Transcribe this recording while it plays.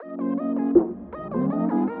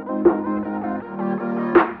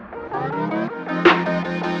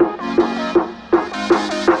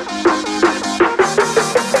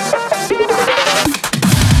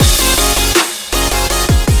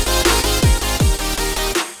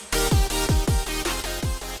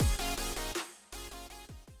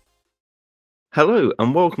Hello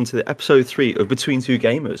and welcome to the episode 3 of Between Two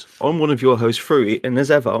Gamers. I'm one of your hosts, Fruity, and as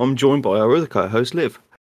ever, I'm joined by our other co-host, Liv.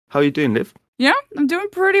 How are you doing, Liv? Yeah, I'm doing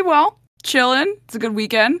pretty well. Chilling. It's a good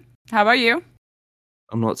weekend. How about you?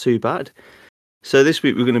 I'm not too bad. So this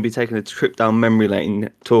week we're going to be taking a trip down memory lane,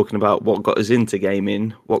 talking about what got us into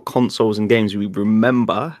gaming, what consoles and games we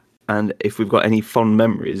remember, and if we've got any fond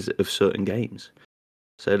memories of certain games.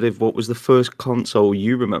 So Liv, what was the first console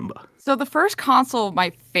you remember? So the first console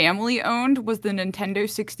my family owned was the Nintendo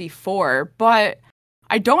 64, but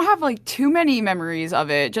I don't have too many memories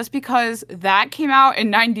of it just because that came out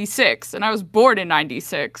in 96 and I was born in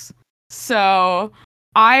 96. So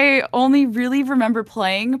I only really remember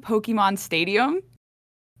playing Pokemon Stadium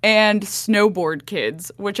and Snowboard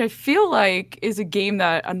Kids, which I feel like is a game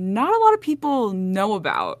that not a lot of people know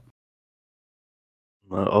about.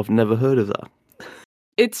 I've never heard of that.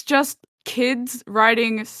 It's just kids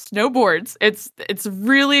riding snowboards. It's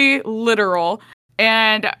really literal.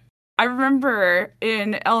 And I remember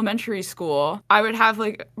in elementary school, I would have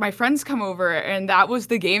my friends come over and that was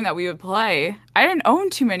the game that we would play. I didn't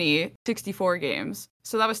own too many 64 games.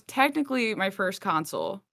 So that was technically my first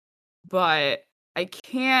console, but I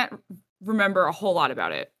can't remember a whole lot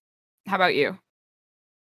about it. How about you?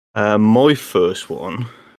 My first one,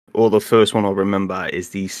 or the first one I remember, is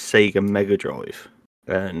the Sega Mega Drive.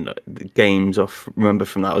 And the games I remember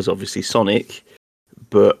from that was obviously Sonic,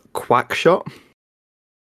 but Quackshot,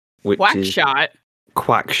 Quackshot.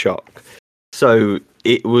 Quackshot. So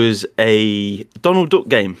it was a Donald Duck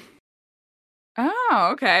game. Oh,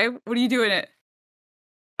 okay. What do you do in it?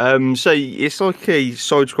 So it's like a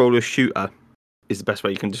side-scroller shooter, is the best way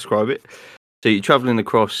you can describe it. So you're traveling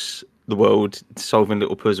across the world, solving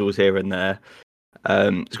little puzzles here and there.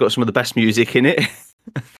 It's got some of the best music in it.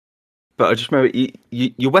 But I just remember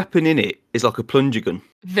your weapon in it is like a plunger gun.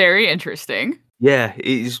 Very interesting. Yeah, it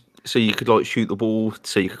is. So you could shoot the ball,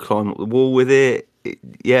 so you could climb up the wall with it.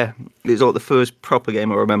 Yeah, it was like the first proper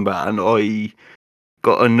game I remember, and I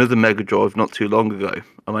got another Mega Drive not too long ago.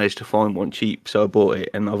 I managed to find one cheap, so I bought it,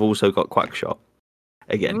 and I've also got Quackshot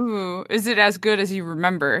again. Ooh, is it as good as you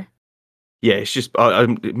remember? Yeah, it's just I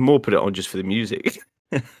more put it on just for the music.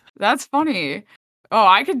 That's funny. Oh,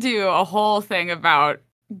 I could do a whole thing about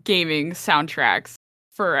gaming soundtracks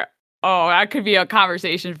for that could be a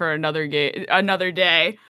conversation for another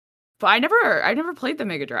day. But I never played the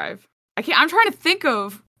Mega Drive. I'm trying to think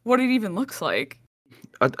of what it even looks like.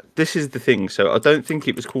 This is the thing. So I don't think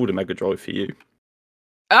it was called a Mega Drive for you.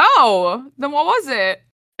 Oh, then what was it?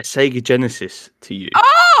 A Sega Genesis to you.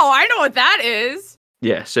 Oh, I know what that is.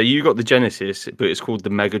 Yeah, so you got the Genesis, but it's called the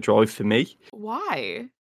Mega Drive for me. Why?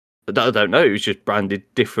 I don't know. It was just branded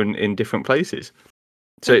different in different places.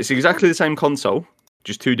 So it's exactly the same console,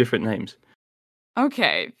 just two different names.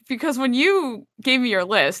 Okay, because when you gave me your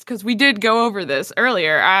list, because we did go over this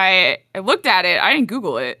earlier, I looked at it. I didn't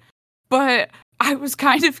Google it, but I was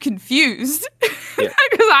kind of confused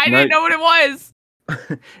because I didn't know what it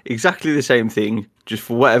was. Exactly the same thing, just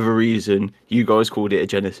for whatever reason, you guys called it a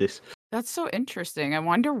Genesis. That's so interesting. I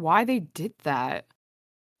wonder why they did that.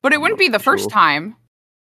 But it wouldn't be the first time.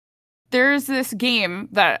 There's this game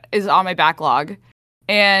that is on my backlog,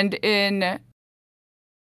 and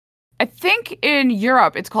I think in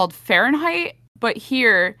Europe it's called Fahrenheit, but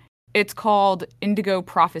here it's called Indigo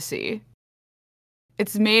Prophecy.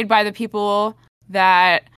 It's made by the people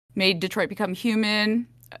that made Detroit Become Human,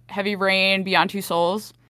 Heavy Rain, Beyond Two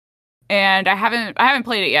Souls. And I haven't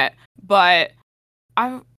played it yet, but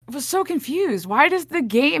I was so confused. Why does the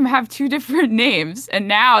game have two different names? And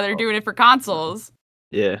now they're doing it for consoles.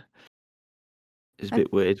 Yeah. It's a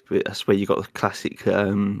bit weird, but that's where you got the classic, do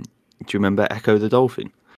you remember Echo the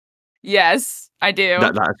Dolphin? Yes, I do.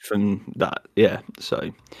 That's from that, yeah,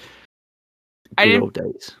 so good old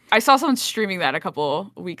days. I saw someone streaming that a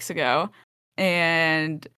couple weeks ago,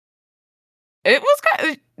 and it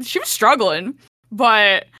was she was struggling,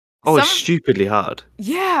 but it's stupidly hard.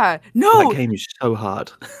 Yeah, no. That game is so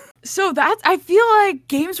hard. So I feel like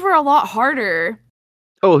games were a lot harder.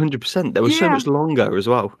 Oh, 100%. They were so much longer as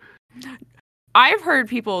well. I've heard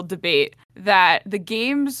people debate that the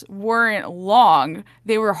games weren't long,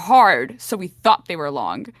 they were hard, so we thought they were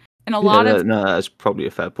long. And no, that's probably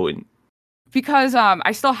a fair point. Because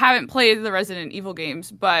I still haven't played the Resident Evil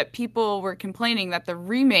games, but people were complaining that the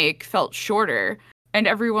remake felt shorter, and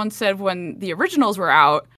everyone said when the originals were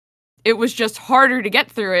out, it was just harder to get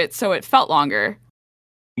through it, so it felt longer.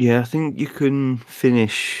 Yeah, I think you can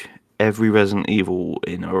finish every Resident Evil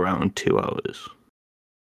in around 2 hours.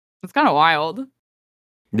 It's kind of wild.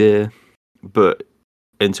 Yeah, but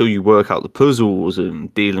until you work out the puzzles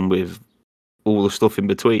and dealing with all the stuff in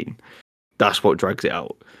between, that's what drags it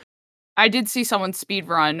out. I did see someone speed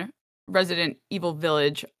run Resident Evil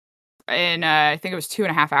Village in I think it was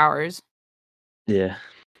 2.5 hours. Yeah,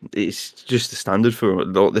 it's just the standard for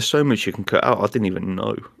it. There's so much you can cut out. I didn't even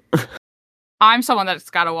know. I'm someone that's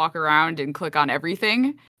got to walk around and click on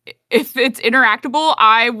everything. If it's interactable,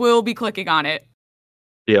 I will be clicking on it.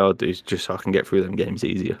 Yeah, I'll do just so I can get through them games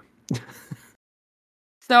easier.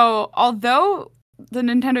 So, although the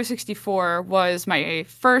Nintendo 64 was my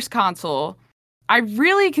first console, I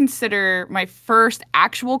really consider my first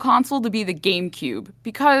actual console to be the GameCube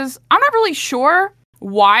because I'm not really sure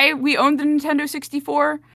why we owned the Nintendo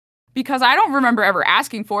 64 because I don't remember ever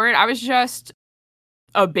asking for it. I was just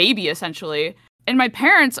a baby essentially, and my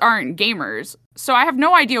parents aren't gamers, so I have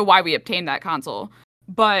no idea why we obtained that console.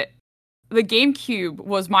 But the GameCube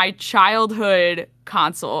was my childhood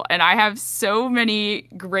console, and I have so many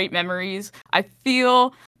great memories. I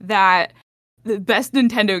feel that the best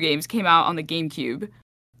Nintendo games came out on the GameCube.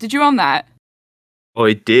 Did you own that?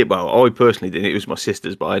 I did. Well, I personally didn't. It was my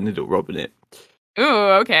sister's, but I ended up robbing it. Ooh,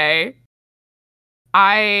 okay.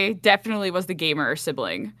 I definitely was the gamer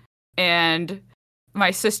sibling, and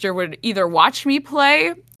my sister would either watch me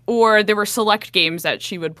play or there were select games that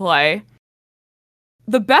she would play.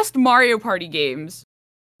 The best Mario Party games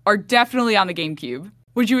are definitely on the GameCube.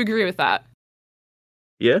 Would you agree with that?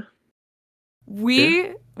 Yeah.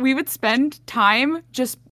 We would spend time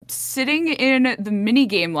just sitting in the mini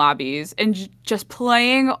game lobbies and just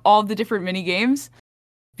playing all the different mini games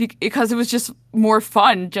because it was just more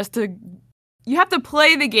fun you have to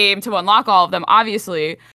play the game to unlock all of them,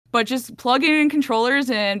 obviously, but just plugging in controllers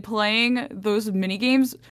and playing those mini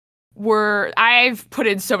games I've put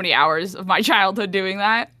in so many hours of my childhood doing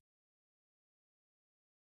that.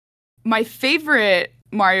 My favorite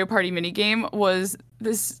Mario Party minigame was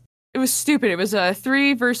this. It was stupid. It was a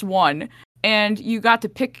 3 versus 1, and you got to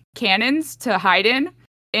pick cannons to hide in,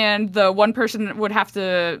 and the one person would have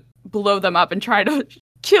to blow them up and try to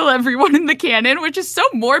kill everyone in the cannon, which is so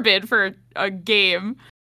morbid for a game.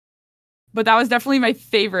 But that was definitely my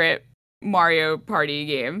favorite Mario Party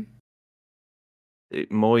game.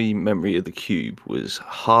 My memory of the Cube was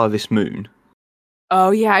Harvest Moon.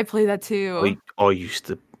 Oh yeah, I played that too. I used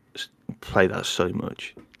to play that so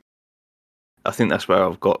much. I think that's where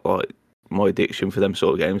I've got like my addiction for them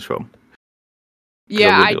sort of games from.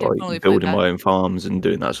 Yeah, I definitely played building that. my own farms and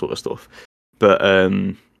doing that sort of stuff. But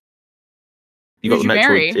you got the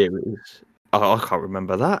Metroid series. I can't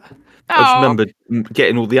remember that. I just remember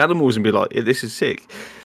getting all the animals and be like, yeah, "This is sick."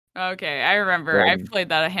 Okay, I remember. I've played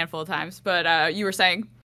that a handful of times. But you were saying?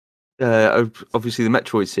 Obviously, the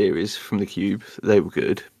Metroid series from the Cube, they were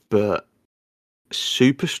good. But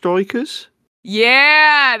Super Strikers?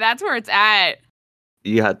 Yeah, that's where it's at.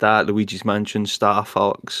 You had that, Luigi's Mansion, Star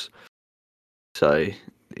Fox. So,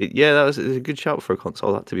 that was a good shout for a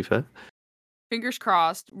console, that, to be fair. Fingers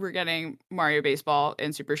crossed, we're getting Mario Baseball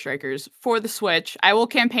and Super Strikers for the Switch. I will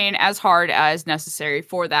campaign as hard as necessary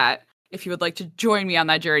for that if you would like to join me on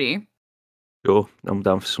that journey. Sure, I'm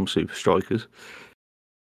down for some Super Strikers.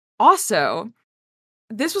 Also,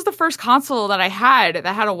 this was the first console that I had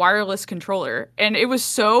that had a wireless controller, and it was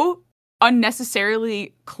so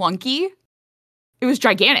unnecessarily clunky. It was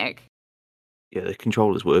gigantic. Yeah, the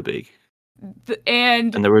controllers were big.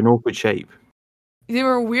 And they were an awkward shape. They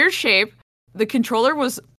were a weird shape. The controller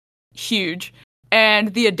was huge,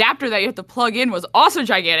 and the adapter that you had to plug in was also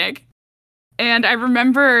gigantic. And I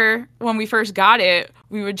remember when we first got it,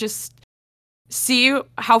 we would just see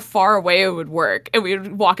how far away it would work. And we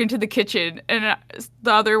would walk into the kitchen, and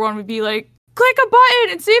the other one would be like, click a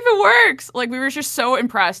button and see if it works. Like, we were just so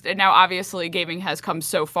impressed. And now, obviously, gaming has come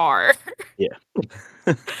so far. Yeah.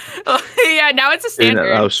 Yeah, now it's a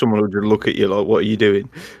standard. Now someone would look at you like, what are you doing?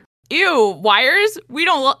 Ew, wires? We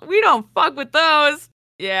don't fuck with those.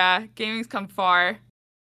 Yeah, gaming's come far.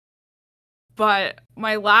 But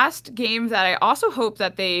my last game that I also hope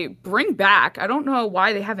that they bring back, I don't know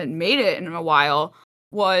why they haven't made it in a while,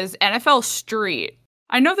 was NFL Street.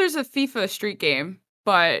 I know there's a FIFA Street game,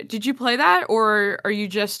 but did you play that, or are you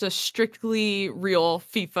just a strictly real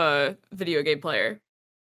FIFA video game player?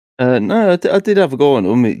 No, I did have a go on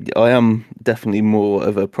them. I am definitely more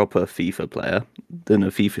of a proper FIFA player than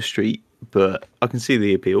a FIFA Street, but I can see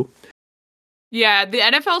the appeal. Yeah, the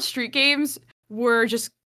NFL Street games were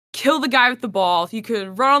just kill the guy with the ball. You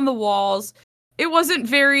could run on the walls. It wasn't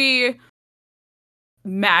very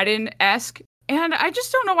Madden-esque, and I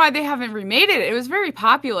just don't know why they haven't remade it. It was very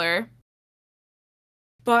popular.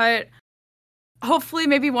 But hopefully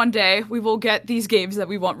maybe one day we will get these games that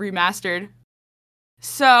we want remastered.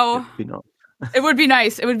 So it would be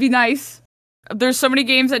nice. It would be nice. There's so many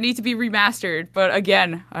games that need to be remastered, but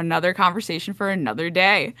again, another conversation for another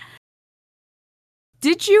day.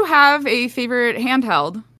 Did you have a favorite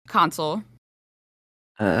handheld console?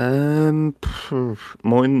 Mine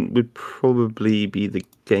would probably be the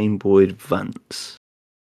Game Boy Advance.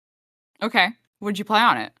 Okay. What'd you play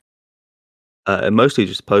on it? Mostly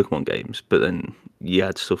just Pokemon games, but then you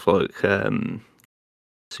had stuff like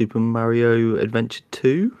Super Mario Adventure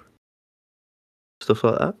 2, stuff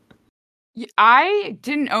like that. I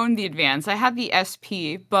didn't own the Advance. I had the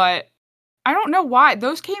SP, but I don't know why.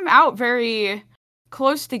 Those came out very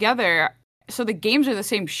close together, so the games are the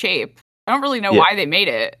same shape. I don't really know Yeah. why they made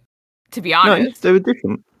it, to be No, honest. they were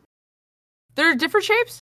different. They're different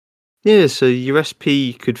shapes? Yeah, so your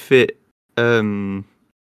SP could fit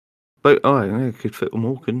but it could fit them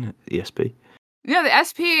all, couldn't it? The SP. Yeah, the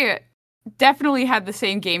SP definitely had the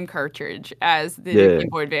same game cartridge as the Yeah. Game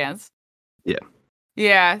Boy Advance. Yeah.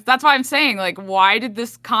 Yeah, that's why I'm saying, like, why did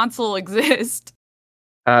this console exist?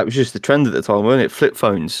 It was just the trend at the time, wasn't it? Flip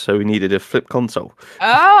phones, so we needed a flip console.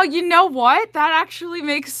 Oh, you know what? That actually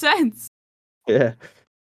makes sense. Yeah.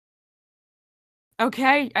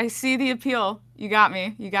 Okay, I see the appeal. You got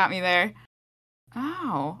me. You got me there.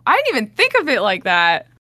 Oh, I didn't even think of it like that.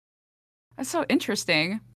 That's so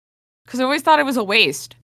interesting. Because I always thought it was a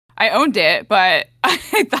waste. I owned it, but I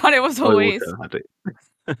thought it was a I waste. also had it.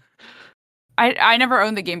 I never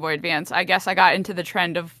owned the Game Boy Advance. I guess I got into the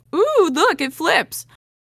trend of, ooh, look, it flips.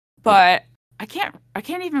 But I can't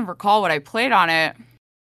even recall what I played on it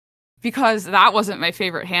because that wasn't my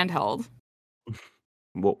favorite handheld.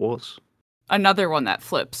 What was? Another one that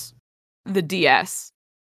flips. The DS.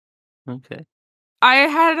 Okay. I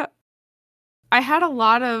had a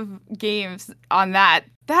lot of games on that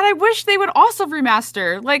I wish they would also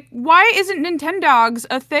remaster. Like, why isn't Nintendogs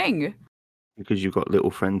a thing? Because you've got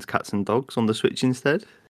Little Friends, Cats and Dogs on the Switch instead.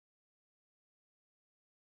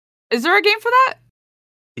 Is there a game for that?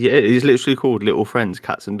 Yeah, it is literally called Little Friends,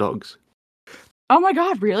 Cats and Dogs. Oh my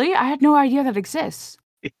god, really? I had no idea that exists.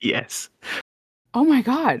 Yes. Oh my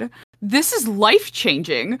god. This is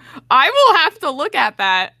life-changing. I will have to look at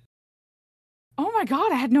that. Oh my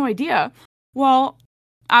god, I had no idea. Well,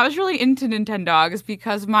 I was really into Nintendogs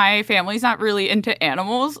because my family's not really into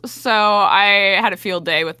animals, so I had a field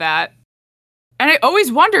day with that. And I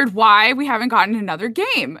always wondered why we haven't gotten another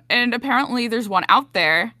game, and apparently there's one out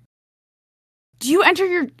there. Do you enter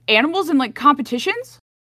your animals in, like, competitions?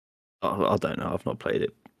 I don't know, I've not played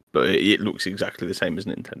it, but it looks exactly the same as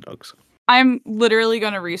Nintendogs. I'm literally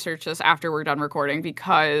going to research this after we're done recording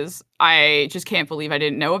because I just can't believe I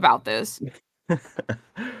didn't know about this.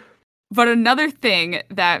 But another thing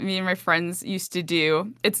that me and my friends used to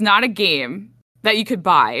do, it's not a game that you could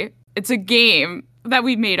buy. It's a game that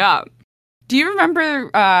we made up. Do you remember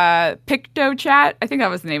PictoChat? I think that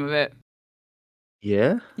was the name of it.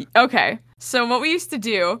 Yeah? Okay. So what we used to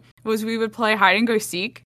do was we would play hide and go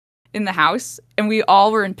seek in the house, and we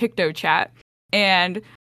all were in PictoChat, and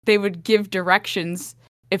they would give directions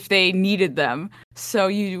if they needed them. So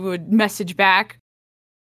you would message back,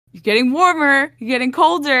 you're getting warmer, you're getting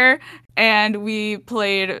colder, and we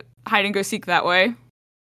played hide and go seek that way.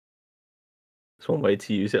 It's one way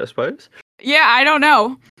to use it, I suppose. Yeah, I don't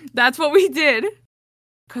know. That's what we did.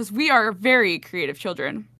 Because we are very creative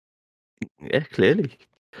children. Yeah, clearly.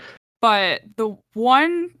 But the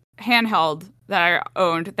one handheld that I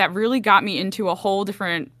owned that really got me into a whole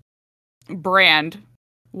different brand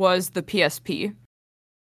was the PSP.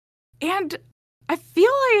 And I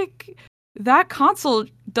feel like that console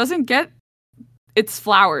doesn't get its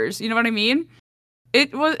flowers. You know what I mean?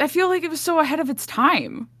 I feel like it was so ahead of its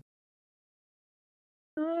time.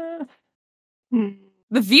 The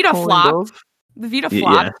Vita flopped. The Vita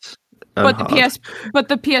flopped. Yes. But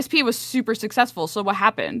the PSP was super successful. So what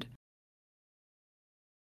happened?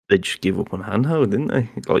 They just give up on handheld, didn't they?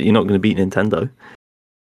 Like, you're not going to beat Nintendo.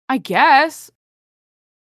 I guess.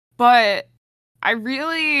 But I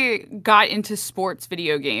really got into sports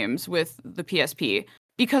video games with the PSP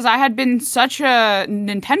because I had been such a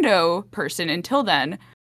Nintendo person until then.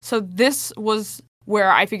 So this was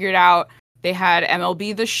where I figured out they had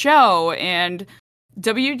MLB The Show, and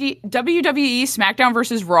WWE SmackDown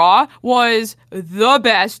vs. Raw was the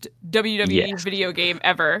best WWE video game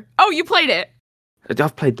ever. Oh, you played it?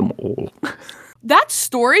 I've played them all. That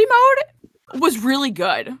story mode was really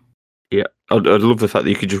good. Yeah, I love the fact that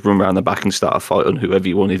you could just run around the back and start a fight on whoever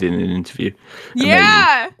you wanted in an interview.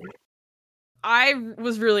 Yeah! I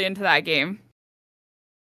was really into that game.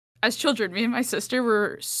 As children, me and my sister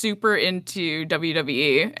were super into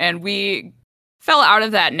WWE, and we fell out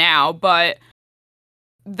of that now, but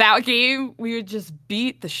that game, we would just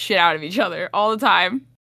beat the shit out of each other all the time.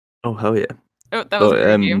 Oh, hell yeah. Oh, that was a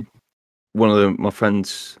great game. One of my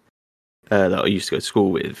friends that I used to go to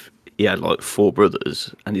school with, he had like 4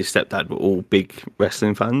 brothers, and his stepdad were all big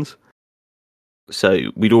wrestling fans. So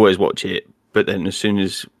we'd always watch it, but then as soon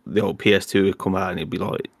as the old PS2 would come out, and it'd be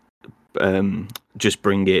like, just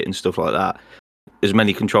bring it and stuff like that. As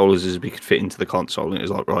many controllers as we could fit into the console, and it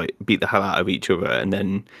was like, right, beat the hell out of each other. And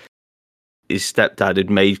then his stepdad had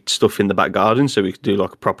made stuff in the back garden, so we could do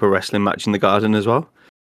like a proper wrestling match in the garden as well.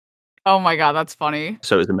 Oh my god, that's funny.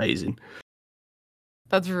 So it was amazing.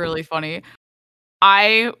 That's really funny.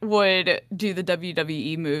 I would do the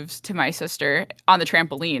WWE moves to my sister on the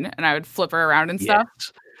trampoline, and I would flip her around and stuff.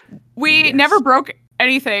 We never broke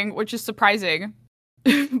anything, which is surprising,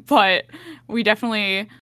 but we definitely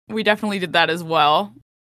did that as well.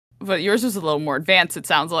 But yours was a little more advanced, it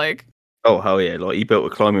sounds like. Oh hell yeah! Like he built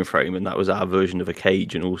a climbing frame, and that was our version of a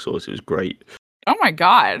cage and all sorts. It was great. Oh my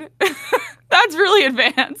god, that's really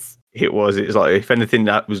advanced. It was. It's like, if anything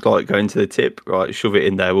that was like going to the tip, right, shove it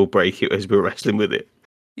in there, we'll break it as we're wrestling with it.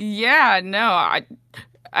 Yeah, no, I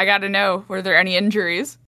gotta know, were there any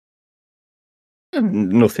injuries?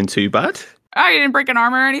 Nothing too bad. Oh, you didn't break an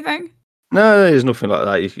arm or anything? No, there's nothing like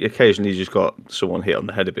that. You occasionally just got someone hit on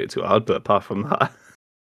the head a bit too hard, but apart from that...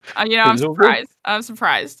 I'm surprised. I'm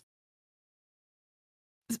surprised.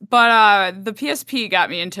 But the PSP got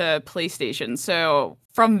me into PlayStation, so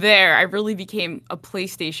from there, I really became a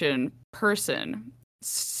PlayStation person.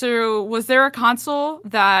 So was there a console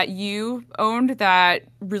that you owned that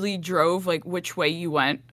really drove like which way you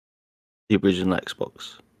went? The original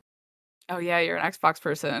Xbox. Oh yeah, you're an Xbox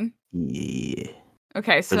person. Yeah.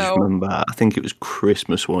 Okay, so I just remember, I think it was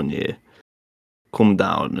Christmas one year. Come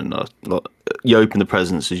down and you open the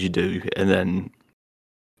presents as you do, and then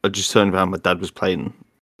I just turned around. My dad was playing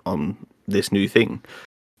on this new thing.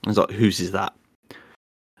 I was like, "Whose is that?"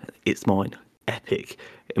 It's mine. Epic.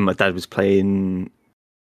 And my dad was playing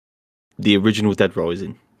the original Dead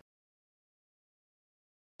Rising.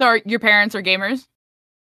 So your parents are gamers?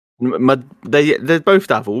 They're both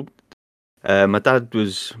dabbled. My dad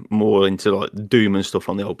was more into like Doom and stuff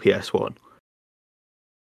on the old PS1.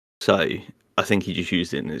 So I think he just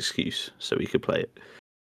used it as an excuse so he could play it.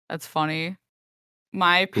 That's funny.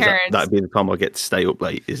 My parents... That'd be the time I get to stay up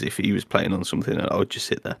late, is if he was playing on something and I would just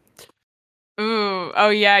sit there. Ooh, oh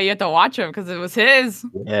yeah, you had to watch him because it was his.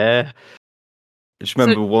 Yeah. I just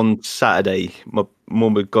remember one Saturday, my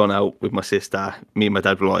mum had gone out with my sister. Me and my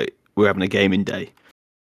dad were having a gaming day.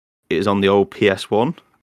 It was on the old PS1.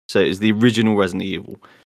 So it was the original Resident Evil.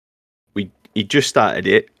 He just started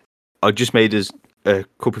it. I just made us a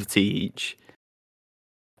cup of tea each.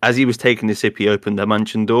 As he was taking the sip, he opened the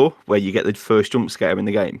mansion door where you get the first jump scare in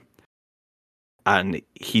the game. And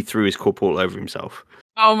he threw his cup all over himself.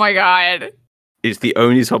 Oh my god. It's the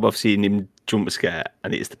only time I've seen him jump scare,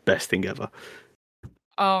 and it's the best thing ever.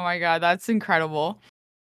 Oh my god, that's incredible.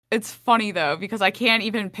 It's funny though, because I can't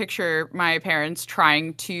even picture my parents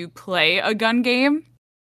trying to play a gun game.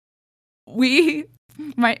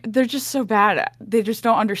 They're just so bad. They just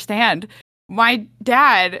don't understand. My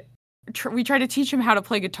dad, we tried to teach him how to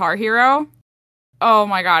play Guitar Hero. Oh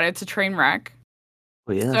my god, it's a train wreck.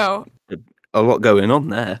 Well, yeah, so a lot going on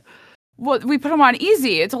there. Well, we put him on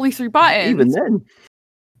easy. It's only 3 buttons. Even then.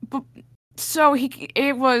 But so he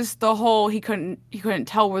couldn't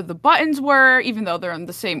tell where the buttons were, even though they're in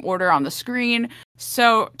the same order on the screen.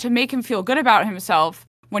 So to make him feel good about himself,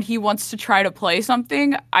 when he wants to try to play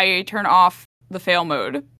something, I turn off the fail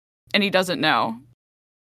mode, and he doesn't know.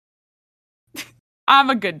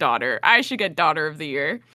 I'm a good daughter. I should get Daughter of the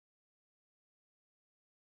Year.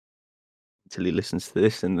 Until he listens to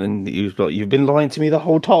this, and then he was like, "You've been lying to me the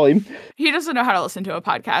whole time." He doesn't know how to listen to a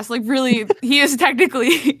podcast. Like, really, he is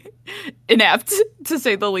technically inept, to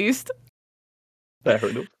say the least. Fair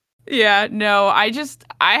enough. Yeah, no, I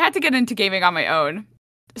had to get into gaming on my own.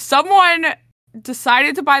 Someone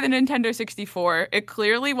decided to buy the Nintendo 64. It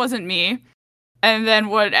clearly wasn't me. And then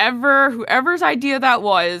whoever's idea that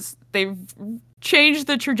was, they've changed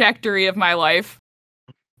the trajectory of my life.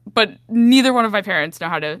 But neither one of my parents know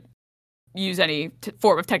how to use any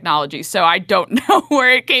form of technology, so I don't know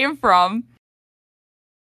where it came from.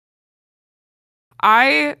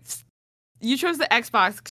 You chose the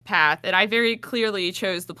Xbox path, and I very clearly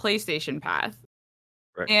chose the PlayStation path.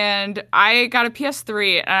 Right. And I got a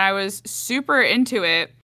PS3, and I was super into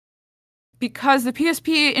it because the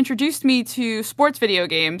PSP introduced me to sports video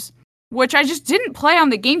games, which I just didn't play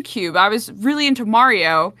on the GameCube. I was really into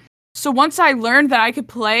Mario. So once I learned that I could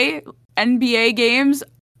play NBA games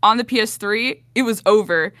on the PS3, it was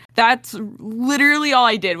over. That's literally all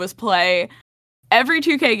I did, was play every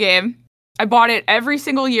 2K game. I bought it every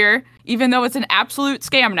single year, even though it's an absolute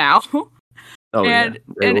scam now. Oh, yeah.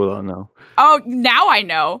 Well, I know. Oh, now I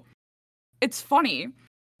know. It's funny.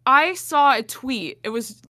 I saw a tweet. It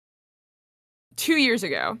was 2 years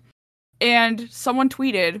ago. And someone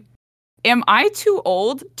tweeted, "Am I too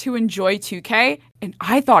old to enjoy 2K?" And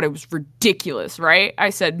I thought it was ridiculous, right?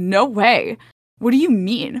 I said, "No way. What do you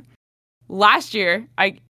mean?" Last year,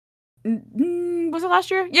 was it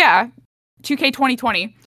last year? Yeah. 2K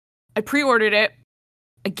 2020. I pre-ordered it.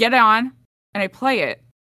 I get on and I play it.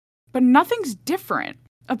 But nothing's different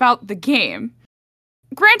about the game.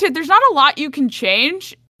 Granted, there's not a lot you can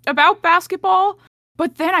change about basketball,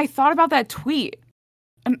 but then I thought about that tweet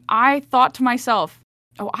and I thought to myself,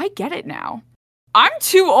 oh, I get it now. I'm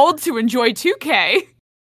too old to enjoy 2K.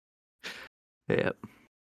 Yeah.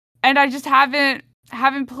 And I just haven't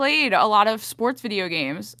played a lot of sports video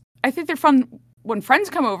games. I think they're fun when friends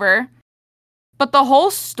come over, but the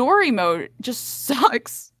whole story mode just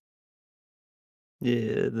sucks.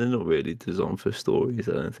 Yeah, they're not really designed for stories,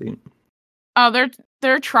 I don't think. Oh,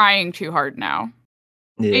 they're trying too hard now.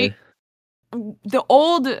 Yeah. The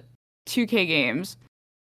old 2K games,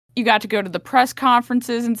 you got to go to the press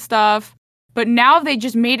conferences and stuff, but now they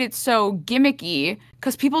just made it so gimmicky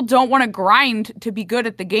because people don't want to grind to be good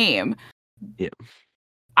at the game. Yeah.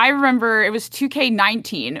 I remember it was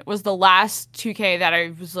 2K19 was the last 2K that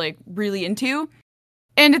I was like really into.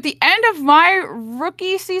 And at the end of my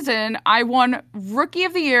rookie season, I won Rookie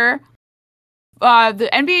of the Year, the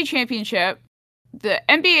NBA Championship, the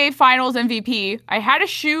NBA Finals MVP. I had a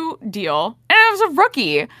shoe deal, and I was a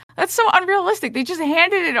rookie. That's so unrealistic. They just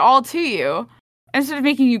handed it all to you instead of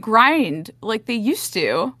making you grind like they used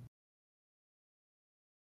to.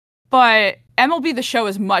 But MLB The Show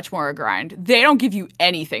is much more a grind. They don't give you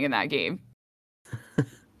anything in that game.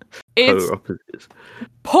 It's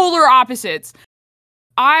polar opposites.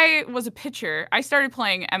 I was a pitcher. I started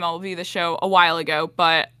playing MLB The Show a while ago,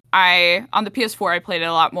 but on the PS4 I played it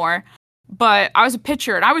a lot more. But I was a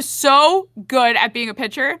pitcher, and I was so good at being a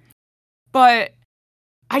pitcher, but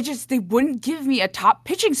they wouldn't give me a top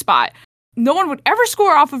pitching spot. No one would ever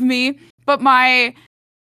score off of me, but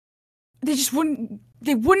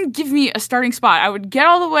they wouldn't give me a starting spot. I would get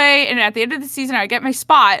all the way, and at the end of the season, I'd get my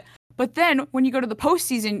spot. But then when you go to the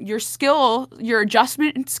postseason, your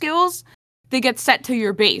adjustment skills, they get set to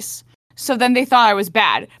your base. So then they thought I was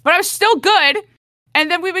bad. But I was still good.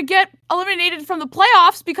 And then we would get eliminated from the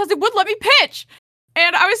playoffs because they wouldn't let me pitch.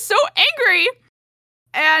 And I was so angry.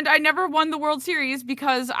 And I never won the World Series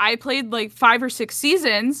because I played like 5 or 6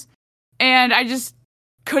 seasons. And I just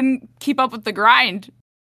couldn't keep up with the grind.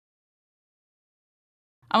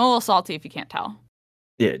 I'm a little salty if you can't tell.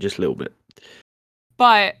 Yeah, just a little bit.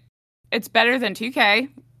 But it's better than 2K,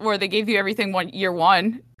 where they gave you everything year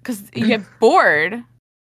one. Because you get bored.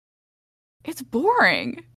 It's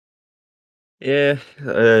boring. Yeah,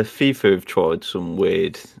 FIFA have tried some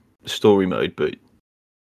weird story mode, but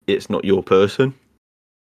it's not your person.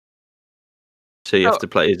 So you have to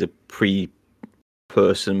play as a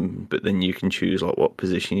person, but then you can choose like what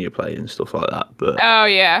position you play and stuff like that. But oh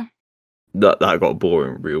yeah, that got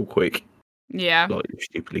boring real quick. Yeah, like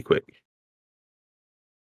stupidly quick.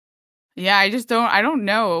 Yeah, I don't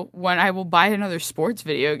know when I will buy another sports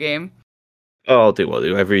video game. Oh, I'll do what I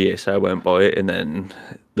do every year. So I won't buy it, and then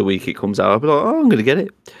the week it comes out, I'll be like, "Oh, I'm gonna get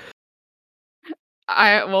it."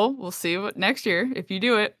 We'll see what next year if you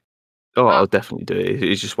do it. Oh, I'll definitely do it.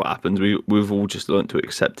 It's just what happens. We've all just learned to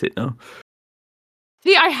accept it now.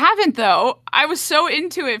 See, I haven't though. I was so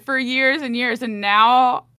into it for years and years, and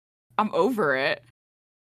now I'm over it.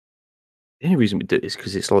 The only reason we do it is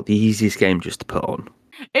because it's like the easiest game just to put on.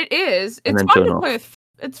 It is. It's fun to play with.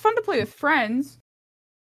 It's fun to play with friends.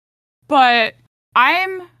 But I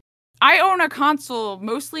own a console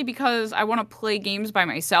mostly because I want to play games by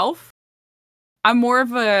myself. I'm more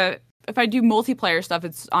of if I do multiplayer stuff,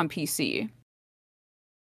 it's on PC.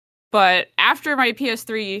 But after my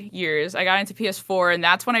PS3 years, I got into PS4, and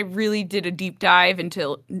that's when I really did a deep dive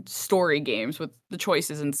into story games with the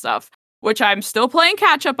choices and stuff, which I'm still playing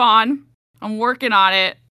catch up on. I'm working on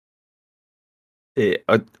it. Yeah,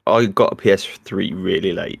 I got a PS3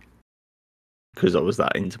 really late because I was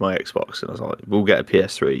that into my Xbox, and I was like, we'll get a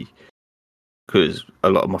PS3 because a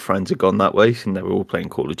lot of my friends had gone that way, and they were all playing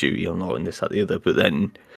Call of Duty online, this, that, the other. But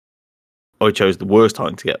then I chose the worst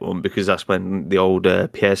time to get one because that's when the old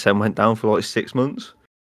PSN went down for like 6 months.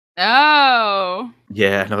 Oh.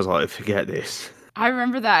 Yeah, and I was like, forget this. I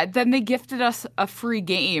remember that. Then they gifted us a free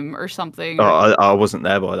game or something. Oh, I wasn't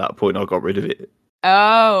there by that point. I got rid of it.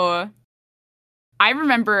 Oh. I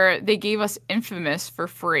remember they gave us Infamous for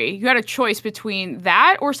free. You had a choice between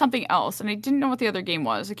that or something else, and I didn't know what the other game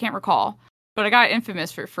was. I can't recall. But I got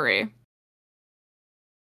Infamous for free.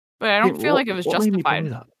 But I don't feel like it was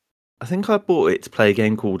justified. I think I bought it to play a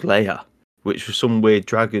game called Leia. which was some weird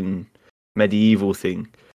dragon medieval thing,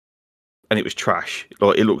 and it was trash.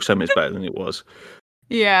 Like it looked so much better than it was.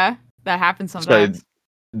 Yeah, that happens sometimes. So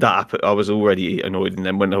that happened, I was already annoyed, and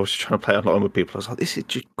then when I was trying to play online with people, I was like, "This is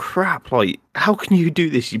just crap! Like, how can you do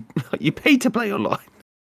this? You pay to play online."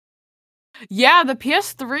 Yeah, the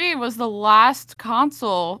PS3 was the last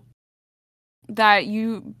console that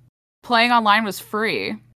you playing online was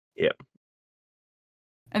free. Yeah.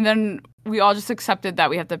 And then we all just accepted that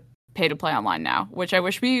we have to pay to play online now, which I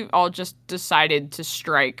wish we all just decided to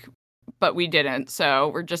strike, but we didn't. So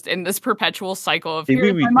we're just in this perpetual cycle of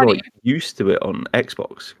here's my money. Like, used to it on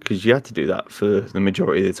Xbox because you had to do that for the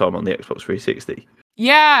majority of the time on the Xbox 360.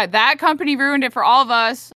 Yeah, that company ruined it for all of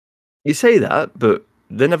us. You say that, but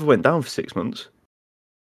they never went down for 6 months.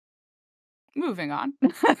 Moving on.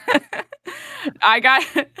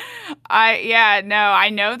 I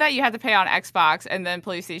know that you had to pay on Xbox, and then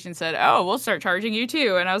PlayStation said, "Oh, we'll start charging you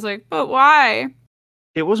too." And I was like, "But why?"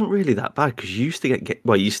 It wasn't really that bad because you used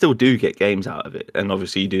to you still do get games out of it, and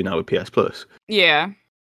obviously you do now with PS Plus. Yeah.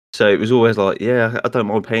 So it was always like, yeah, I don't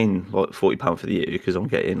mind paying like £40 for the year because I'm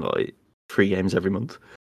getting like 3 games every month.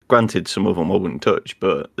 Granted, some of them I wouldn't touch,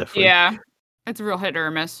 but they're free. Yeah, it's a real hit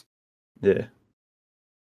or miss. Yeah.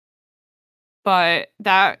 But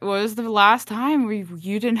that was the last time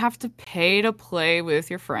you didn't have to pay to play with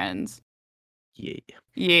your friends. Yeah.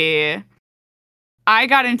 Yeah. I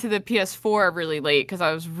got into the PS4 really late because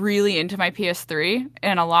I was really into my PS3,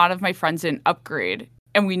 and a lot of my friends didn't upgrade,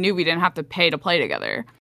 and we knew we didn't have to pay to play together.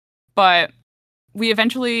 But we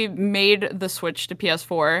eventually made the switch to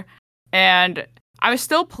PS4, and I was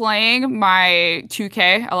still playing my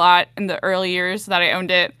 2K a lot in the early years that I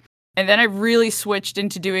owned it. And then I really switched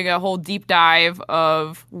into doing a whole deep dive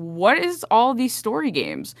of what is all these story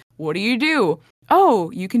games? What do? Oh,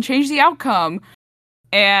 you can change the outcome.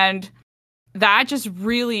 And that just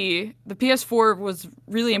really, the PS4 was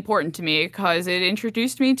really important to me because it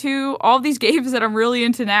introduced me to all these games that I'm really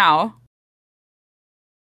into now.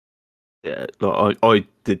 Yeah, like I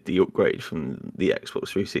did the upgrade from the Xbox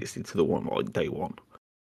 360 to the one like day one.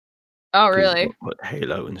 Oh, really? Like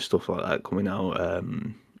Halo and stuff like that coming out.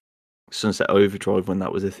 Sunset Overdrive when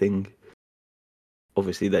that was a thing.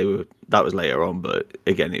 Obviously, that was later on, but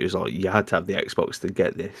again, it was like you had to have the Xbox to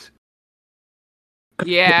get this.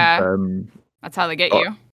 Yeah, that's how they get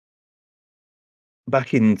you.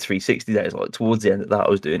 Back in 360 days, like towards the end of that, I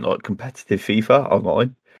was doing like competitive FIFA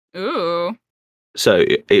online. Ooh. So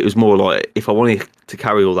it was more like if I wanted to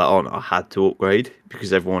carry all that on, I had to upgrade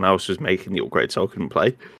because everyone else was making the upgrade, so I couldn't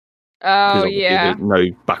play. Oh, yeah. No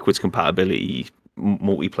backwards compatibility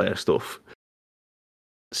multiplayer stuff.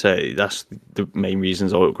 So that's the main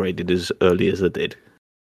reasons I upgraded as early as I did.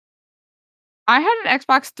 I had an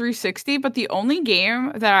Xbox 360, but the only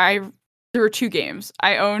game that there were 2 games.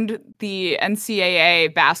 I owned the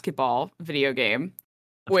NCAA basketball video game,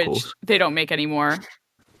 which they don't make anymore.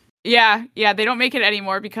 Yeah, they don't make it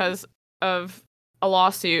anymore because of a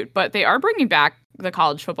lawsuit, but they are bringing back the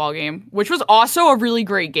college football game, which was also a really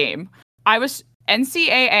great game. I was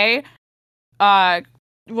NCAA, what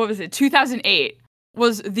was it, 2008,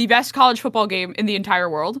 was the best college football game in the entire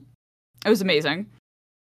world. It was amazing.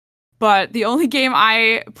 But the only game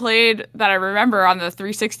I played that I remember on the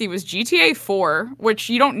 360 was GTA 4, which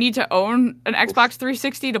you don't need to own an Xbox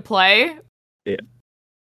 360 to play. Yeah.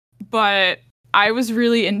 But I was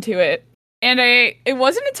really into it. And it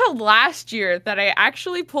wasn't until last year that I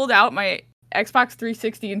actually pulled out my Xbox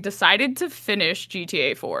 360 and decided to finish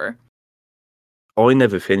GTA 4. I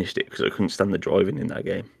never finished it because I couldn't stand the driving in that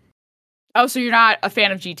game. Oh, so you're not a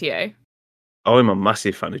fan of GTA? I'm a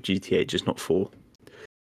massive fan of GTA, just not 4.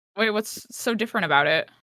 Wait, what's so different about it?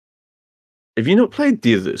 Have you not played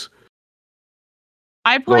the others?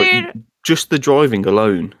 I played... Like, just the driving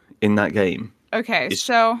alone in that game. Okay,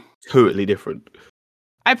 so... totally different.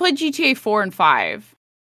 I played GTA 4 and 5.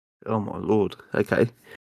 Oh my lord, okay.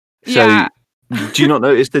 So, yeah. Do you not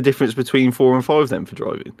notice the difference between 4 and 5 then for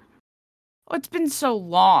driving? Well, it's been so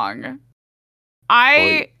long.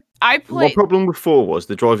 I played... My problem with 4 was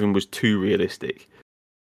the driving was too realistic.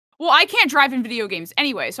 Well, I can't drive in video games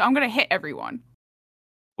anyway, so I'm going to hit everyone.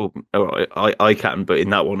 Well, I can, but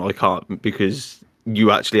in that one I can't because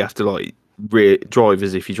you actually have to like drive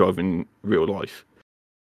as if you drive in real life.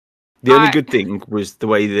 The only good thing was the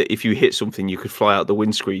way that if you hit something, you could fly out the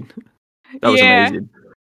windscreen. That was amazing.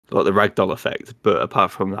 Like the ragdoll effect. But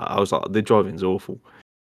apart from that, I was like, the driving's awful.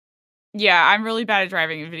 Yeah, I'm really bad at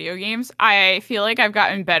driving in video games. I feel like I've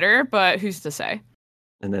gotten better, but who's to say?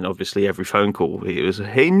 And then obviously every phone call, it was,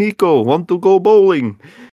 "Hey, Nico, want to go bowling?"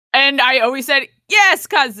 And I always said, "Yes,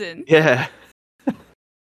 cousin." Yeah.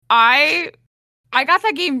 I I got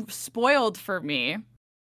that game spoiled for me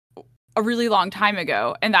a really long time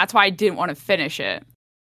ago, and that's why I didn't want to finish it.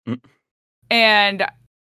 Mm. And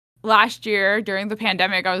last year during the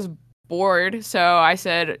pandemic, I was bored, so I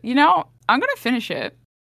said, I'm gonna finish it.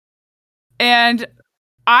 And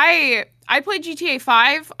I played GTA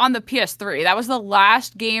 5 on the PS3. That was the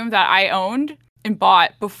last game that I owned and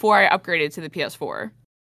bought before I upgraded to the PS4.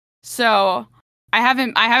 So I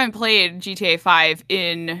haven't played GTA 5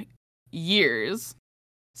 in years.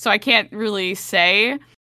 So I can't really say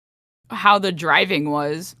how the driving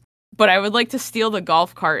was, but I would like to steal the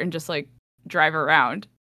golf cart and just like drive around.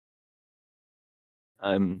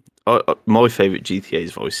 My favorite GTA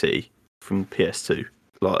is Vice City from PS2.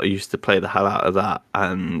 Like I used to play the hell out of that,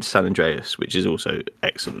 and San Andreas, which is also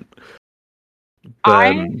excellent.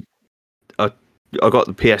 But, I got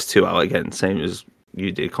the PS2 out again, same as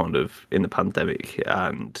you did, kind of in the pandemic,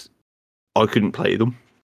 and I couldn't play them.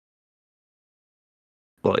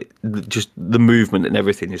 Like just the movement and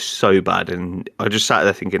everything is so bad, and I just sat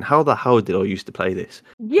there thinking, how the hell did I used to play this?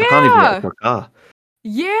 I can't even get a car.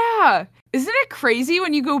 Yeah. Isn't it crazy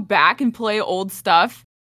when you go back and play old stuff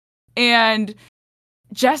and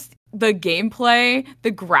just the gameplay,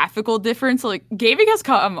 the graphical difference? Like, gaming has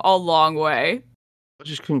come a long way. I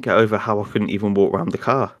just couldn't get over how I couldn't even walk around the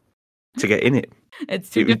car to get in it. It's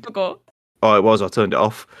too difficult. Oh, it was. I turned it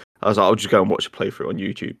off. I was like, I'll just go and watch a playthrough on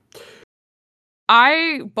YouTube.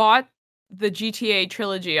 I bought the GTA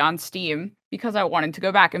trilogy on Steam because I wanted to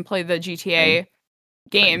go back and play the GTA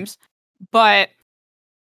games, but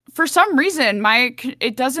for some reason,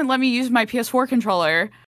 it doesn't let me use my PS4 controller.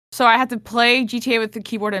 So I had to play GTA with the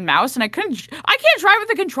keyboard and mouse, and I can't drive with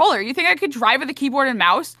the controller. You think I could drive with the keyboard and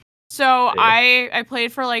mouse? So yeah. I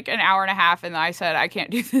played for like an hour and a half, and I said I can't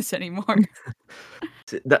do this anymore.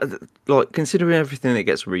 Like, considering everything that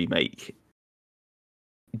gets remake,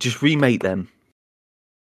 just remake them.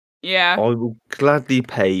 Yeah. I will gladly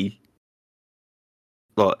pay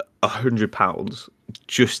like £100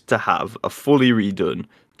 just to have a fully redone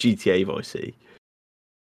GTA Vice City.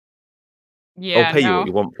 Yeah, I'll pay you what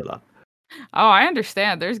you want for that. Oh, I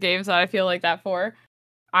understand. There's games that I feel like that for.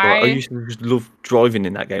 I used to just love driving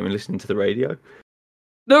in that game and listening to the radio.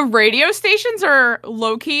 The radio stations are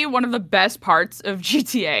low-key one of the best parts of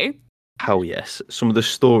GTA. Hell yes. Some of the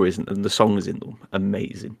stories and the songs in them,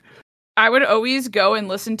 amazing. I would always go and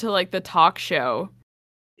listen to like the talk show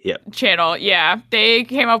channel. Yeah, they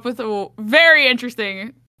came up with very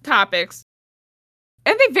interesting topics.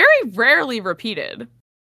 And they very rarely repeated.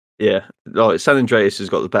 Yeah, like San Andreas has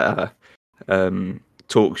got the better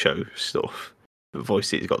talk show stuff, but Vice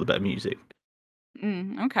City's got the better music.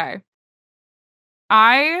 Okay.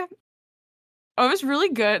 I was really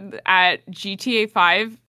good at GTA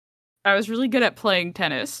 5. I was really good at playing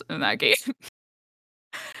tennis in that game.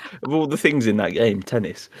 Of all the things in that game,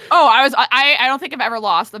 tennis. Oh, I don't think I've ever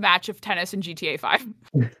lost a match of tennis in GTA 5.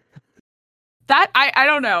 That I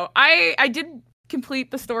don't know. I did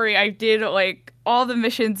complete the story. I did like all the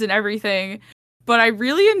missions and everything. But I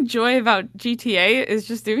really enjoy about GTA is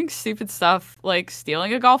just doing stupid stuff like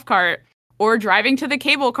stealing a golf cart or driving to the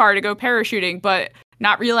cable car to go parachuting, but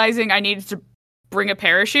not realizing I needed to bring a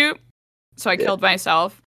parachute. So I killed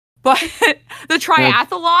myself. But the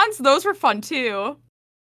triathlons, those were fun too.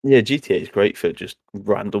 Yeah, GTA is great for just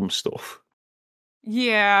random stuff.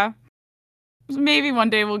 Yeah. Maybe one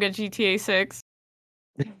day we'll get GTA 6.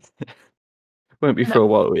 Won't be for a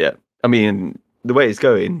while yet. I mean, the way it's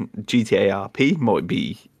going, GTA RP might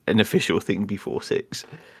be an official thing before 6.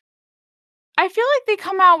 I feel like they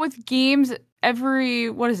come out with games every,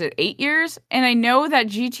 8 years? And I know that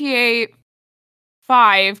GTA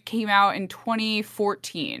 5 came out in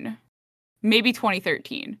 2014. Maybe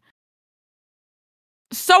 2013.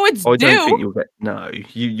 So it's due. I don't think you'll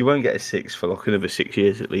get... you won't get a 6 for like another 6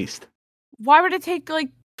 years at least. Why would it take like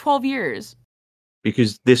 12 years?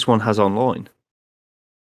 Because this one has online.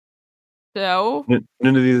 So?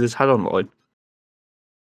 None of the others had online.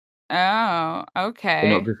 Oh, okay.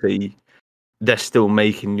 And obviously, they're still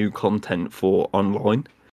making new content for online.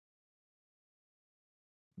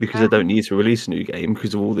 Because they don't need to release a new game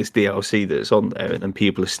because of all this DLC that's on there. And then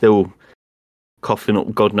people are still coughing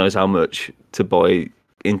up God knows how much to buy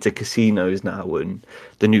into casinos now and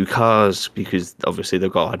the new cars because obviously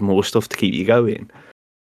they've got to add more stuff to keep you going.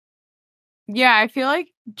 Yeah, I feel like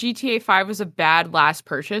GTA 5 was a bad last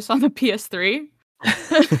purchase on the PS3.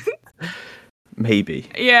 Maybe.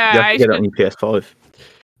 Yeah, you have to get it on your PS5.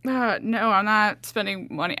 No, I'm not spending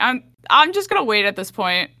money. I'm just gonna wait at this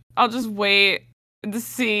point. I'll just wait to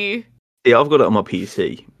see. Yeah, I've got it on my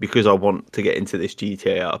PC because I want to get into this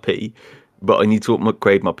GTA RP, but I need to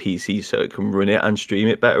upgrade my PC so it can run it and stream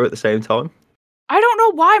it better at the same time. I don't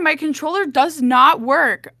know why my controller does not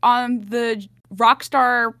work on the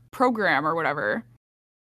Rockstar program or whatever.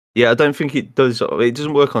 Yeah, I don't think it does. It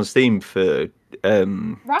doesn't work on Steam for.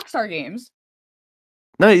 Rockstar games.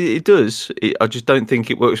 No, it does. I just don't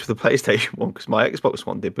think it works for the PlayStation one because my Xbox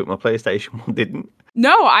one did, but my PlayStation one didn't.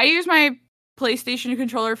 No, I use my PlayStation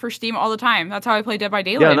controller for Steam all the time. That's how I play Dead by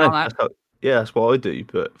Daylight Yeah, and no, all that. that's what I do.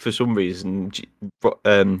 But for some reason,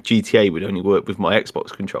 GTA would only work with my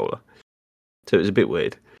Xbox controller, so it was a bit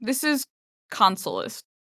weird. This is consolist,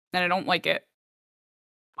 and I don't like it.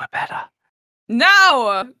 We're better.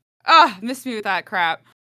 No! Ugh, missed me with that crap.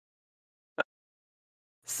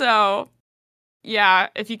 So, yeah,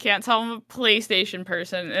 if you can't tell, I'm a PlayStation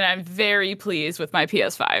person, and I'm very pleased with my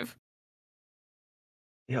PS5.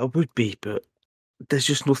 Yeah, I would be, but there's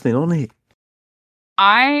just nothing on it.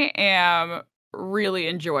 I am really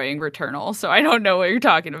enjoying Returnal, so I don't know what you're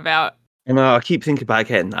talking about. And I keep thinking about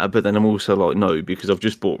getting that, but then I'm also like, no, because I've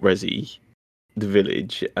just bought Resi, The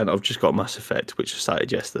Village, and I've just got Mass Effect, which I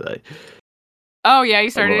started yesterday. Oh, yeah, you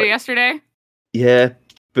started it yesterday? Yeah,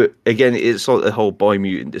 but again, it's like the whole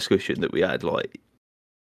Biomutant discussion that we had. Like,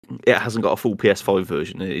 it hasn't got a full PS5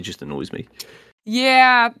 version, and it just annoys me.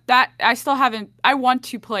 Yeah, that I still haven't. I want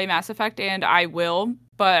to play Mass Effect, and I will,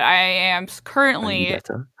 but I am currently.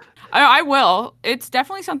 I will. It's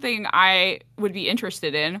definitely something I would be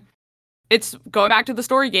interested in. It's going back to the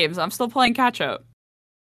story games. I'm still playing catch up.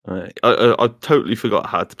 I totally forgot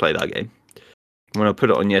how to play that game. When I put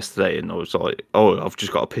it on yesterday, and I was like, "Oh, I've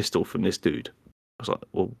just got a pistol from this dude." I was like,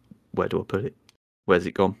 "Well, where do I put it? Where's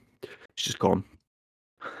it gone? It's just gone."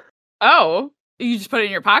 Oh, you just put it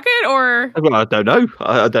in your pocket, or? Well, I don't know.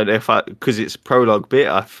 I don't know if because it's prologue bit.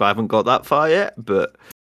 I haven't got that far yet, but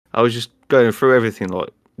I was just going through everything like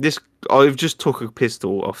this. I've just took a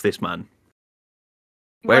pistol off this man.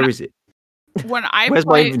 Where is it? When I Where's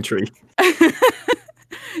my inventory?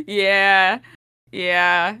 Yeah.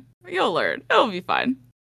 You'll learn. It'll be fun.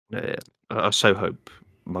 Yeah, I so hope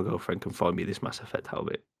my girlfriend can find me this Mass Effect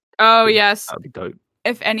helmet. Oh, yes. That'd be dope.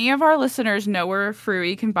 If any of our listeners know where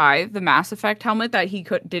Frui can buy the Mass Effect helmet that he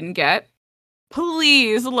didn't get,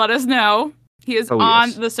 please let us know. He is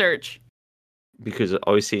on the search. Because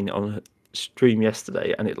I was seeing it on a stream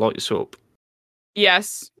yesterday and it lights up.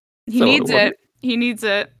 Yes. He needs it. He needs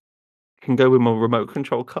it. Can go with my remote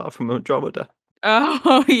control car from Andromeda.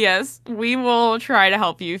 Oh, yes. We will try to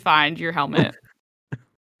help you find your helmet.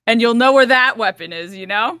 And you'll know where that weapon is, you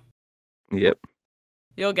know? Yep.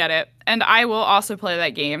 You'll get it. And I will also play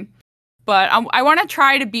that game. But I want to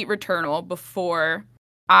try to beat Returnal before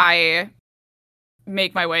I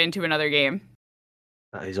make my way into another game.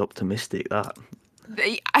 That is optimistic, that.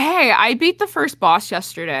 Hey, I beat the first boss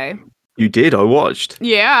yesterday. You did? I watched.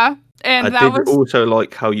 Yeah. And I did also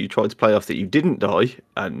like how you tried to play off that you didn't die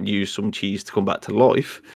and use some cheese to come back to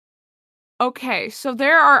life. Okay, so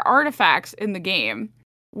there are artifacts in the game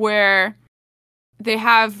where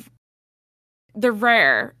they're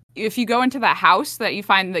rare. If you go into the house that you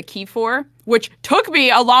find the key for, which took me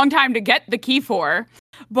a long time to get the key for,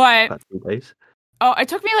 but about 2 days. Oh, it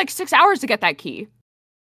took me like 6 hours to get that key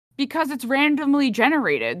because it's randomly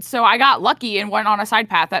generated. So I got lucky and went on a side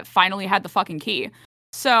path that finally had the fucking key.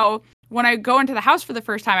 So when I go into the house for the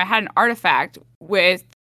first time, I had an artifact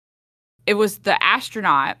it was the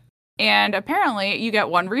astronaut. And apparently you get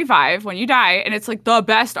 1 revive when you die. And it's like the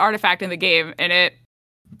best artifact in the game. And it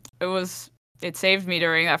saved me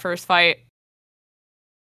during that first fight.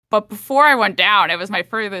 But before I went down, it was my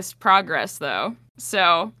furthest progress though.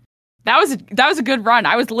 So that was a good run.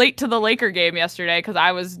 I was late to the Laker game yesterday because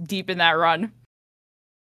I was deep in that run.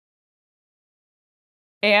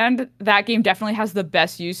 And that game definitely has the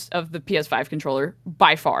best use of the PS5 controller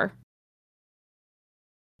by far.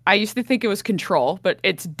 I used to think it was Control, but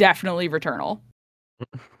it's definitely Returnal.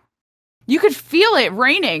 You could feel it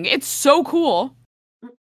raining. It's so cool.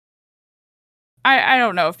 I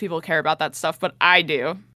don't know if people care about that stuff, but I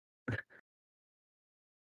do.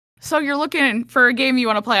 So you're looking for a game you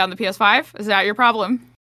want to play on the PS5? Is that your problem?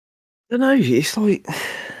 I don't know. It's like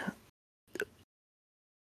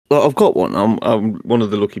I've got one. I'm one of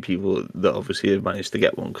the lucky people that obviously have managed to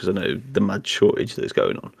get one because I know the mad shortage that's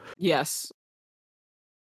going on. Yes.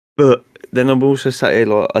 But then I'm also sat here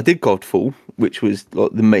like I did Godfall, which was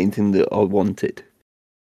like the main thing that I wanted.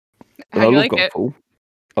 How do you like it? Godfall.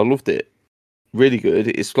 I loved it. Really good.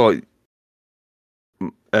 It's like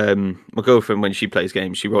my girlfriend, when she plays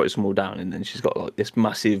games, she writes them all down and then she's got like this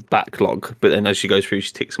massive backlog, but then as she goes through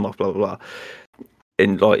she ticks them off, blah blah blah.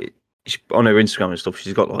 And like on her Instagram and stuff,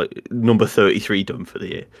 she's got like number 33 done for the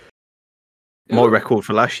year. Ooh. My record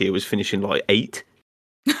for last year was finishing like 8.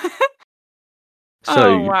 So,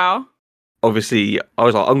 oh wow. obviously, I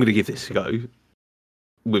was like, I'm going to give this a go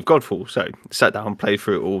with Godfall. So sat down, played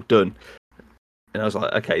through it all, done. And I was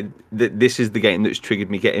like, okay, this is the game that's triggered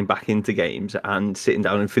me getting back into games and sitting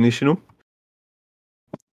down and finishing them.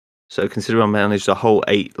 So considering I managed the whole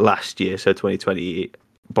 8 last year, so 2020,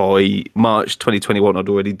 by March 2021, I'd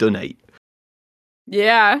already done 8.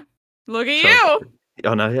 Yeah. Look at you.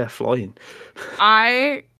 I know, yeah, flying.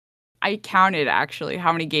 I counted actually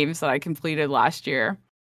how many games that I completed last year.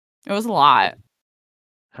 It was a lot.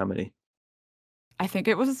 How many? I think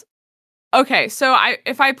it was okay. So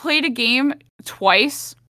if I played a game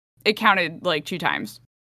twice, it counted like 2 times.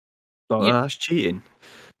 Oh, Yeah. that's cheating.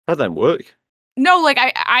 That don't work. No, like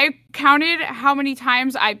I counted how many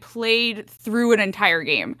times I played through an entire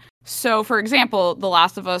game. So for example, The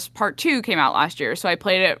Last of Us Part 2 came out last year. So I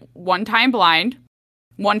played it 1 time blind,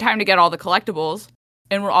 1 time to get all the collectibles,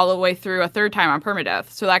 and all the way through a 3rd time on permadeath.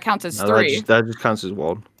 So that counts as 3. That just counts as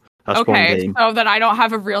 1. That's okay, 1 game. So then I don't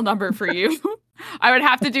have a real number for you. I would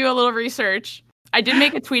have to do a little research. I did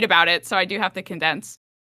make a tweet about it, so I do have to condense.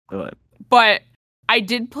 All right. But I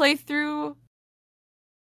did play through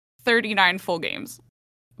 39 full games.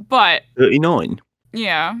 But 39?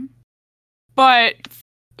 Yeah. But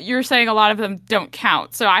you're saying a lot of them don't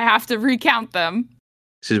count, so I have to recount them.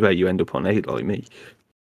 This is where you end up on 8 like me.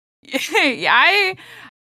 I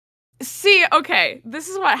see, okay, this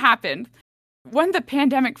is what happened. When the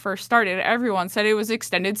pandemic first started, everyone said it was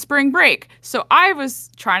extended spring break. So I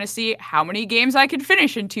was trying to see how many games I could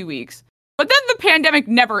finish in 2 weeks. But then the pandemic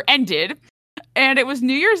never ended. And it was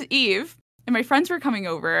New Year's Eve, and my friends were coming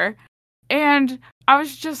over. And I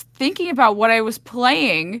was just thinking about what I was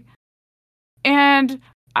playing. And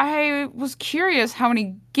I was curious how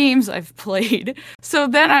many games I've played. So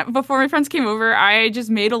then, before my friends came over, I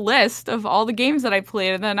just made a list of all the games that I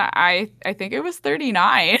played. And then I think it was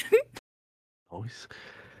 39. Nice.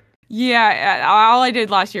 Yeah, all I did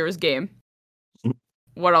last year was game.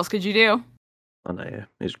 What else could you do? I know, yeah.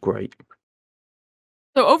 It's great.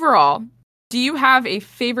 So overall, do you have a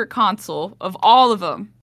favorite console of all of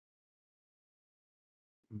them?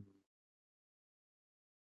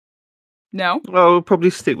 No? I'll probably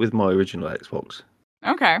stick with my original Xbox.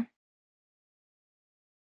 Okay.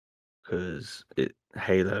 Because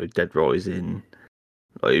Halo, Dead Rising,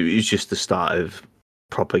 it was just the start of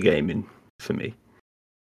proper gaming for me.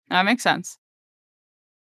 That makes sense.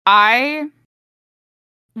 I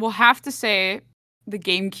will have to say the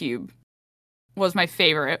GameCube was my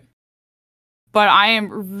favorite. But I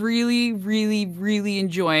am really, really, really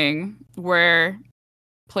enjoying where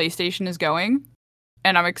PlayStation is going.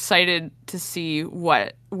 And I'm excited to see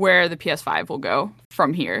where the PS5 will go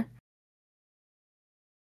from here.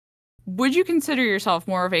 Would you consider yourself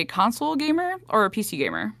more of a console gamer or a PC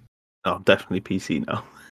gamer? Oh, definitely PC now.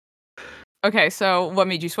 Okay, so what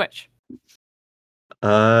made you switch?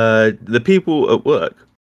 The people at work,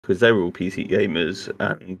 because they were all PC gamers,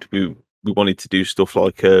 and we wanted to do stuff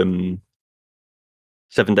like 7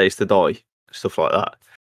 Days to Die, stuff like that.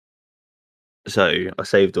 So I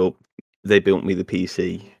saved up. They built me the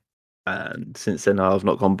PC, and since then I've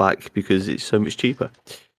not gone back because it's so much cheaper.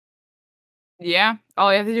 Yeah,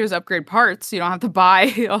 all you have to do is upgrade parts. You don't have to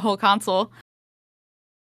buy a whole console.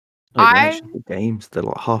 The games, they're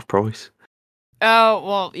like half price. Oh,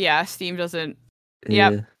 well, yeah, Steam doesn't.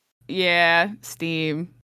 Yep. Yeah,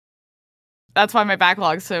 Steam. That's why my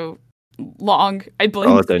backlog's so long. I blame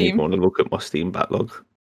Steam. I don't even want to look at my Steam backlog.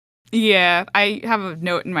 Yeah, I have a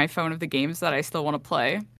note in my phone of the games that I still want to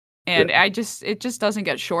play. And it just doesn't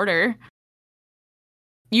get shorter.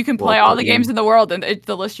 You can play all the games in the world and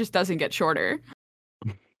the list just doesn't get shorter.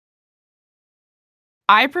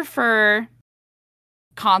 I prefer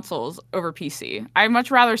consoles over PC. I'd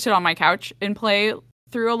much rather sit on my couch and play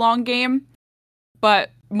through a long game.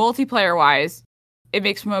 But multiplayer-wise, it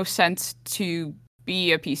makes most sense to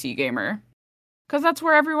be a PC gamer. Because that's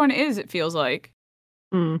where everyone is, it feels like.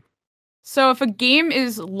 Mm. So if a game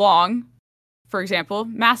is long, for example,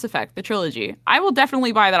 Mass Effect, the trilogy, I will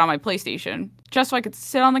definitely buy that on my PlayStation. Just so I could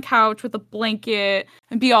sit on the couch with a blanket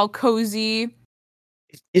and be all cozy.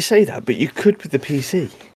 You say that, but you could with the PC.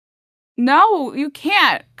 No, you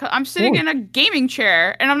can't. I'm sitting in a gaming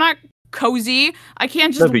chair and I'm not cozy. I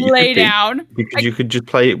can't just lay down. Because you could just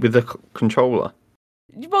play it with a controller.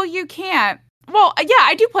 Well, you can't. Well, yeah,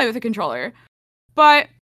 I do play with a controller. But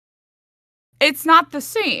it's not the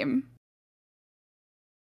same.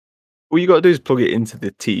 All you got to do is plug it into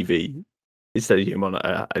the TV instead of your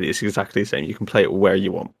monitor, and it's exactly the same. You can play it where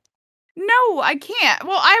you want. No, I can't.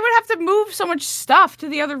 Well, I would have to move so much stuff to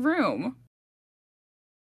the other room.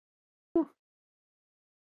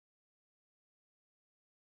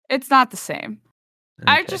 It's not the same.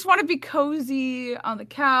 I Okay. just want to be cozy on the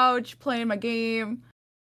couch, playing my game.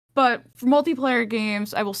 But for multiplayer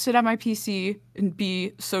games, I will sit at my PC and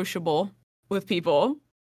be sociable with people.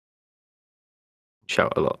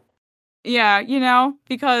 Shout a lot. Yeah,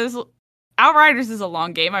 because Outriders is a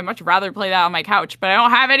long game. I'd much rather play that on my couch, but I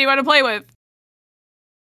don't have anyone to play with.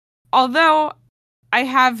 Although, I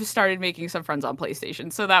have started making some friends on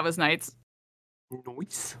PlayStation, so that was nice.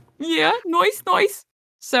 Nice. Yeah, nice.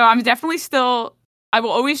 So I'm definitely still... I will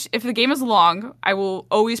always... If the game is long, I will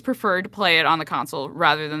always prefer to play it on the console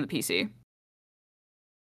rather than the PC.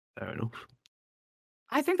 Fair enough.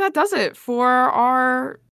 I think that does it for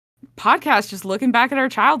our podcast, just looking back at our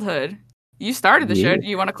childhood. You started the show. Yeah. Do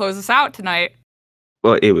you want to close us out tonight?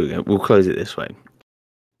 Well, here we go. We'll close it this way.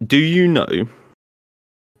 Do you know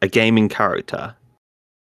a gaming character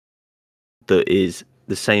that is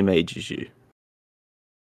the same age as you?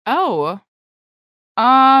 Oh.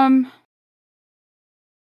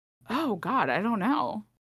 Oh God, I don't know.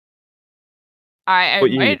 I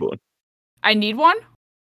What year you might. born? I need one?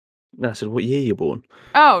 No, I said, what year you born?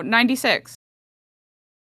 Oh, 96.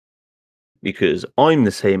 Because I'm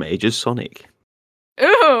the same age as Sonic.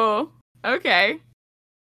 Ooh. Okay.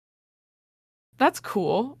 That's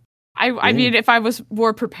cool. I mean, if I was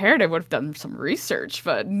more prepared, I would have done some research,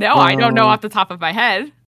 but no, I don't know Well- off the top of my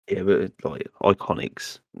head. Yeah, but like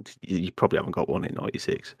Iconics, you probably haven't got one in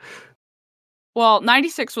 '96. Well,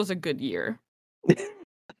 96 was a good year.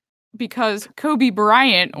 Because Kobe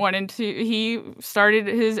Bryant he started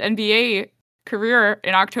his NBA career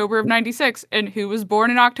in October of 96. And who was born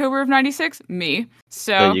in October of 96? Me.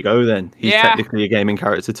 So There you go then. He's Yeah. technically a gaming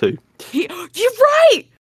character too. you're right!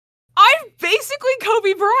 I'm basically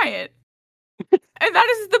Kobe Bryant. And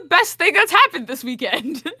that is the best thing that's happened this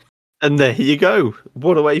weekend. And there you go.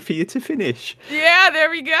 What a way for you to finish. Yeah, there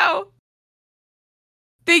we go.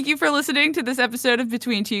 Thank you for listening to this episode of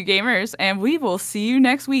Between Two Gamers, and we will see you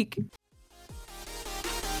next week.